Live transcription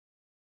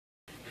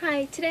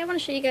Hi, today I want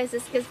to show you guys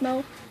this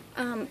Gizmo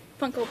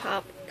Funko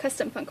Pop,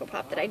 custom Funko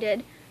Pop that I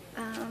did.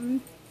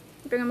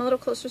 Bring him a little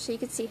closer so you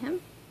can see him.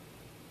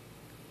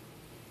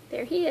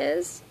 There he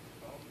is.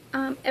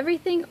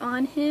 Everything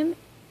on him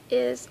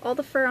is, all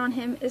the fur on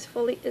him is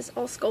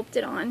all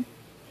sculpted on.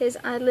 His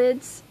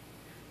eyelids,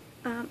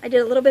 I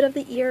did a little bit of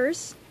the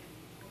ears,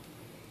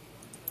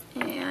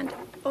 and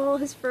all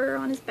his fur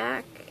on his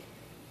back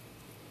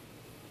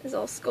is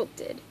all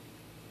sculpted.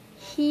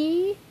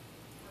 He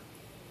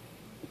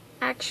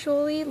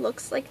actually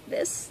looks like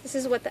this. This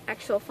is what the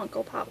actual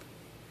Funko Pop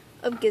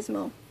of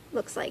Gizmo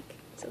looks like.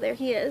 So there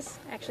he is.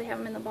 I actually have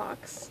him in the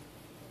box.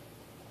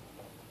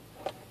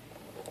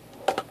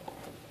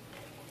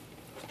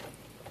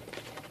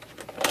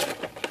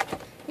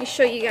 Let me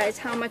show you guys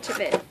how much of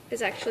it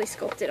is actually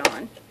sculpted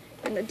on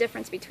and the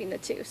difference between the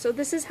two. So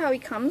this is how he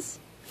comes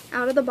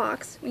out of the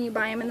box when you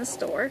buy him in the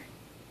store.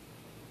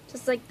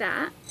 Just like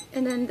that.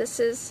 And then this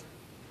is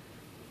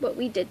what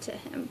we did to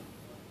him.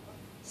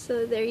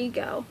 So there you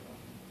go.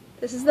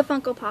 This is the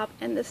Funko Pop,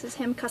 and this is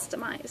him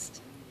customized.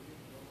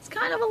 It's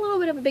kind of a little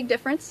bit of a big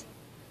difference.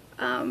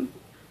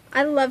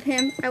 I love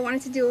him. I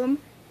wanted to do him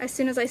as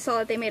soon as I saw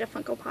that they made a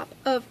Funko Pop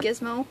of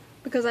Gizmo,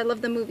 because I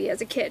loved the movie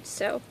as a kid.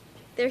 So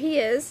there he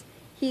is.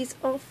 He's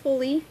all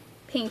fully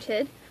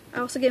painted. I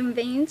also gave him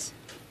veins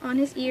on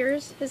his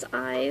ears, his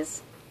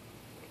eyes,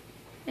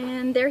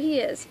 and there he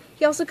is.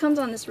 He also comes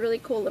on this really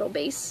cool little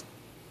base.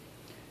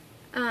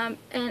 And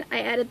I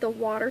added the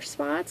water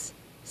spots,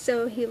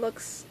 so he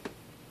looks...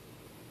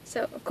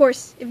 So, of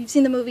course, if you've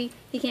seen the movie,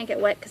 he can't get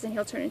wet because then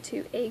he'll turn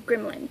into a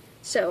gremlin.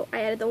 So,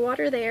 I added the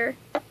water there,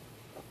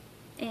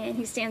 and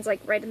he stands like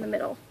right in the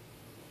middle.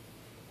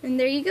 And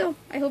there you go.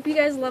 I hope you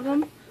guys love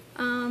him.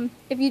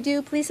 If you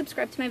do, please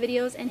subscribe to my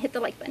videos and hit the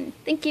like button.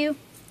 Thank you!